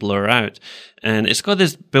like to blur out. And it's got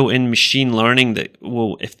this built-in machine learning that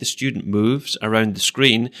will, if the student moves around the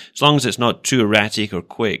screen, as long as it's not too erratic or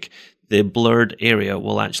quick, the blurred area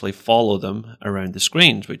will actually follow them around the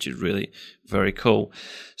screens, which is really very cool.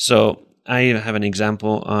 So I have an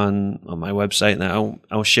example on my website that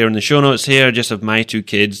I'll share in the show notes here, just of my two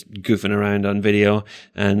kids goofing around on video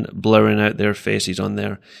and blurring out their faces on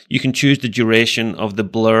there. You can choose the duration of the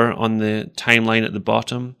blur on the timeline at the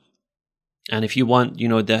bottom. And if you want,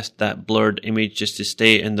 that blurred image just to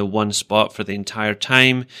stay in the one spot for the entire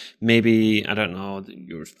time, maybe, I don't know,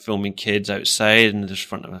 you're filming kids outside and there's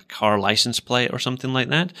front of a car license plate or something like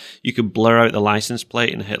that, you could blur out the license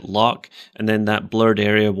plate and hit lock, and then that blurred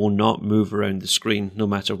area will not move around the screen no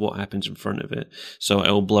matter what happens in front of it. So it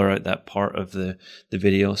will blur out that part of the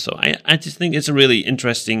video. So I just think it's a really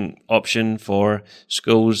interesting option for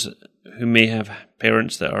schools who may have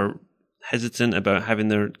parents that are hesitant about having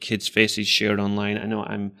their kids' faces shared online. I know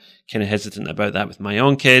I'm kind of hesitant about that with my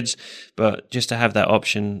own kids, but just to have that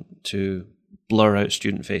option to blur out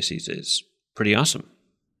student faces is pretty awesome.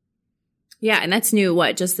 Yeah, and that's new,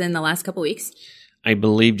 just in the last couple weeks? I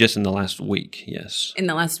believe just in the last week, yes. In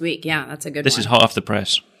the last week, yeah, that's a good one. This is hot off the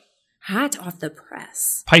press. Hot off the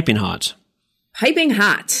press. Piping hot. Piping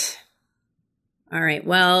hot. All right.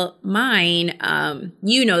 Well, mine,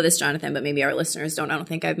 you know this, Jonathan, but maybe our listeners don't. I don't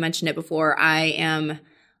think I've mentioned it before. I am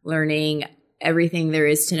learning everything there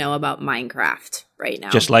is to know about Minecraft right now.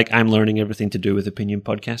 Just like I'm learning everything to do with opinion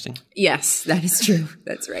podcasting. Yes, that is true.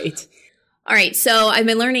 That's right. All right. So I've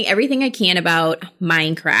been learning everything I can about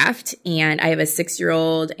Minecraft, and I have a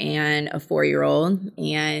 6-year-old and a 4-year-old.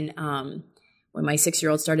 And when my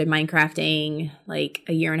 6-year-old started Minecrafting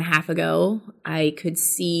a year and a half ago, I could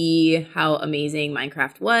see how amazing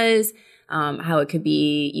Minecraft was, how it could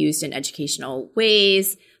be used in educational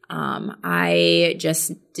ways. I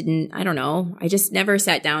just didn't, I don't know. I just never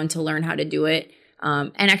sat down to learn how to do it.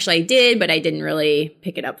 And actually I did, but I didn't really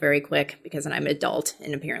pick it up very quick because I'm an adult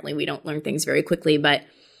and apparently we don't learn things very quickly. But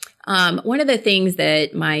one of the things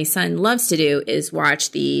that my son loves to do is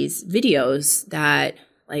watch these videos that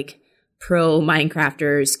like pro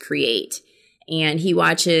Minecrafters create. And he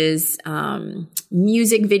watches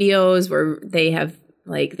music videos where they have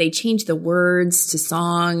like they change the words to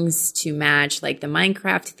songs to match like the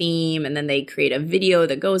Minecraft theme. And then they create a video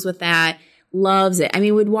that goes with that. Loves it. I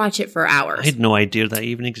mean, would watch it for hours. I had no idea that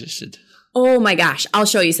even existed. Oh my gosh. I'll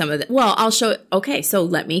show you some of it. Well, okay, so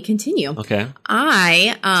let me continue. Okay.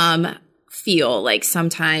 I feel like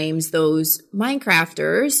sometimes those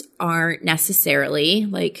Minecrafters aren't necessarily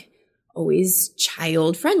like always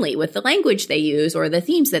child friendly with the language they use or the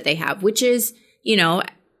themes that they have, which is, you know,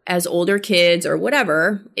 as older kids or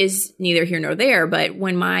whatever is neither here nor there. But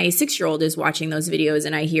when my 6-year-old is watching those videos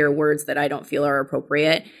and I hear words that I don't feel are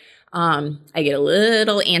appropriate, I get a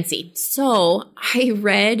little antsy. So I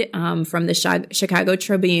read from the Chicago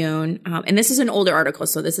Tribune, and this is an older article,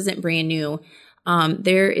 so this isn't brand new.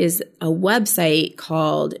 There is a website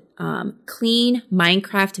called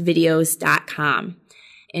cleanminecraftvideos.com,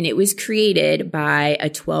 and it was created by a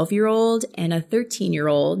 12-year-old and a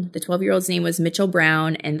 13-year-old. The 12-year-old's name was Mitchell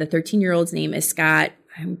Brown, and the 13-year-old's name is Scott.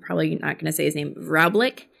 I'm probably not going to say his name,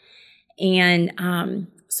 Roblick. And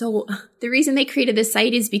so the reason they created this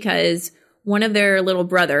site is because one of their little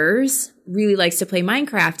brothers really likes to play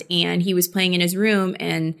Minecraft, and he was playing in his room,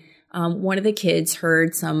 and one of the kids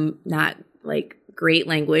heard some not like great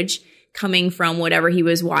language coming from whatever he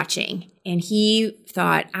was watching. And he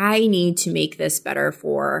thought, I need to make this better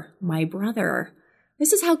for my brother.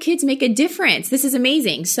 This is how kids make a difference. This is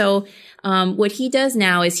amazing. So what he does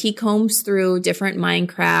now is he combs through different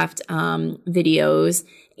Minecraft videos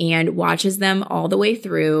and watches them all the way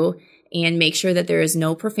through and make sure that there is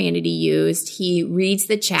no profanity used. He reads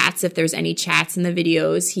the chats. If there's any chats in the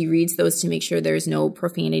videos, he reads those to make sure there's no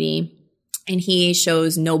profanity. And he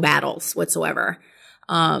shows no battles whatsoever.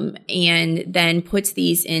 And then puts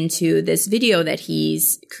these into this video that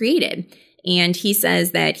he's created. And he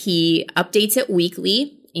says that he updates it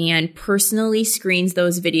weekly and personally screens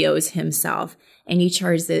those videos himself. And he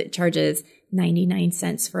charges 99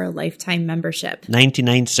 cents for a lifetime membership.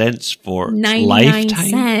 99 cents for 99 lifetime?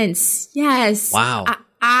 Cents. Yes. Wow.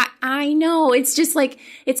 I know. It's just like,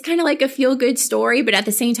 it's kind of like a feel good story, but at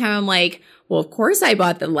the same time, I'm like, well, of course I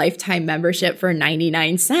bought the lifetime membership for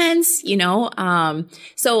 99 cents, you know?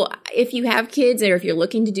 So if you have kids or if you're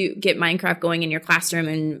looking to get Minecraft going in your classroom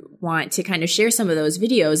and want to kind of share some of those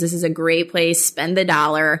videos, this is a great place. Spend the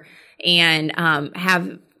dollar and,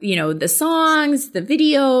 have, you know, the songs, the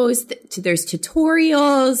videos, there's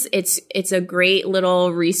tutorials. It's a great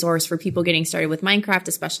little resource for people getting started with Minecraft,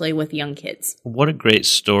 especially with young kids. What a great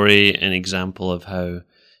story and example of how,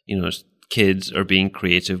 you know, kids are being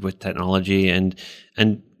creative with technology and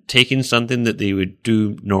taking something that they would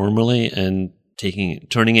do normally and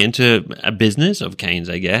turning it into a business of kinds,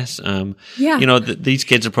 I guess. Yeah. You know, these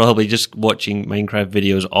kids are probably just watching Minecraft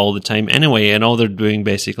videos all the time anyway, and all they're doing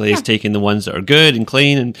basically is taking the ones that are good and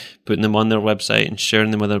clean and putting them on their website and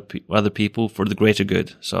sharing them with other people for the greater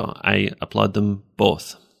good. So I applaud them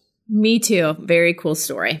both. Me too. Very cool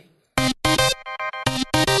story.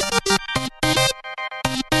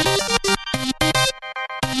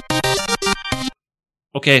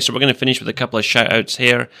 Okay, so we're going to finish with a couple of shout-outs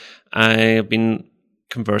here. I've been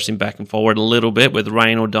conversing back and forward a little bit with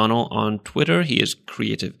Ryan O'Donnell on Twitter. He is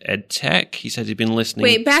Creative Ed Tech. He said he's been listening.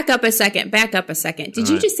 Wait, back up a second. Did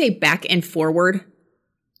you just say back and forward?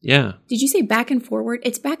 Yeah. Did you say back and forward?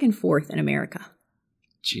 It's back and forth in America.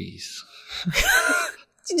 Jeez.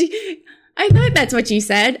 I thought that's what you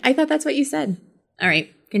said. All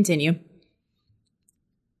right, continue.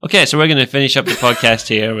 Okay, so we're going to finish up the podcast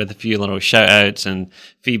here with a few little shout-outs and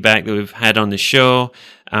feedback that we've had on the show.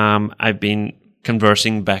 I've been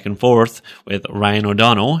conversing back and forth with Ryan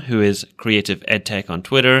O'Donnell, who is Creative EdTech on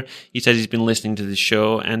Twitter. He says he's been listening to the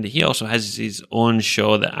show, and he also has his own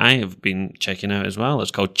show that I have been checking out as well. It's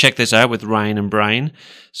called Check This Out with Ryan and Brian.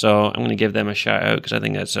 So I'm going to give them a shout-out because I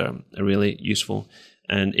think that's a really useful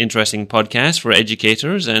and interesting podcast for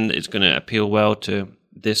educators, and it's going to appeal well to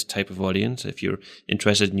this type of audience if you're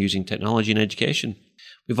interested in using technology in education.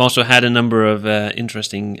 We've also had a number of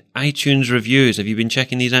interesting iTunes reviews. Have you been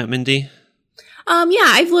checking these out, Mindy? Yeah,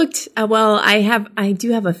 I've looked. I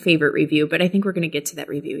do have a favorite review, but I think we're going to get to that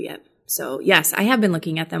review yet. So yes, I have been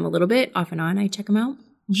looking at them a little bit off and on. I check them out.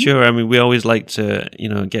 Sure. I mean, we always like to,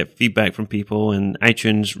 get feedback from people, and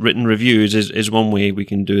iTunes written reviews is one way we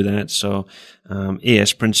can do that. So,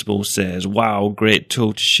 AS Principal says, wow, great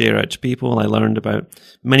tool to share out to people. I learned about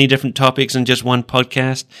many different topics in just one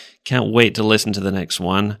podcast. Can't wait to listen to the next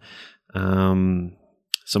one.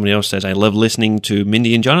 Somebody else says, I love listening to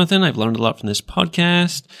Mindy and Jonathan. I've learned a lot from this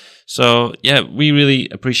podcast. So, yeah, we really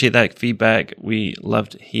appreciate that feedback. We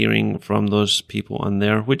loved hearing from those people on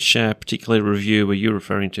there. Which particular review were you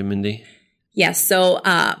referring to, Mindy? Yes. So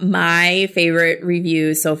my favorite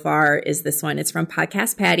review so far is this one. It's from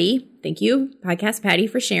Podcast Patty. Thank you, Podcast Patty,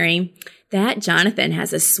 for sharing that Jonathan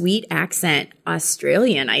has a sweet accent.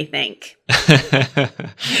 Australian, I think.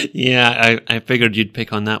 Yeah, I figured you'd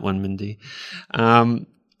pick on that one, Mindy.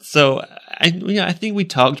 So I think we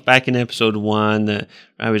talked back in episode 1 that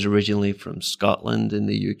I was originally from Scotland in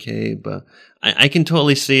the UK, but I can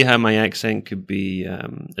totally see how my accent could be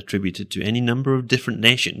attributed to any number of different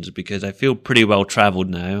nations, because I feel pretty well traveled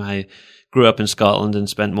now. I grew up in Scotland and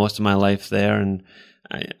spent most of my life there, and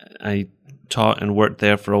I taught and worked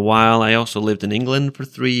there for a while. I also lived in England for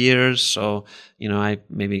 3 years, so I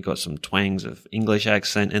maybe got some twangs of English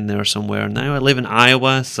accent in there somewhere. Now I live in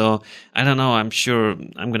Iowa, so I don't know. I'm sure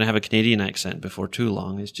I'm going to have a Canadian accent before too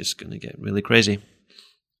long. It's just going to get really crazy.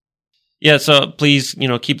 Yeah, so please,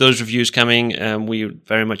 keep those reviews coming. We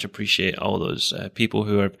very much appreciate all those people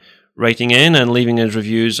who are writing in and leaving us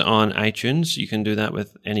reviews on iTunes. You can do that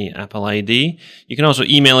with any Apple ID. You can also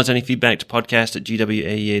email us any feedback to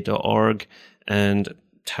podcast@gwaea.org and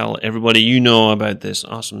tell everybody you know about this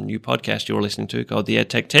awesome new podcast you're listening to called the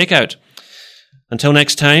EdTech Takeout. Until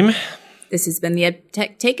next time. This has been the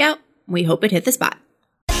EdTech Takeout. We hope it hit the spot.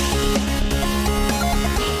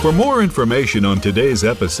 For more information on today's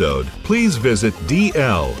episode, please visit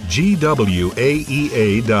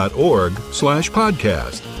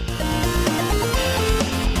dlgwaea.org/podcast.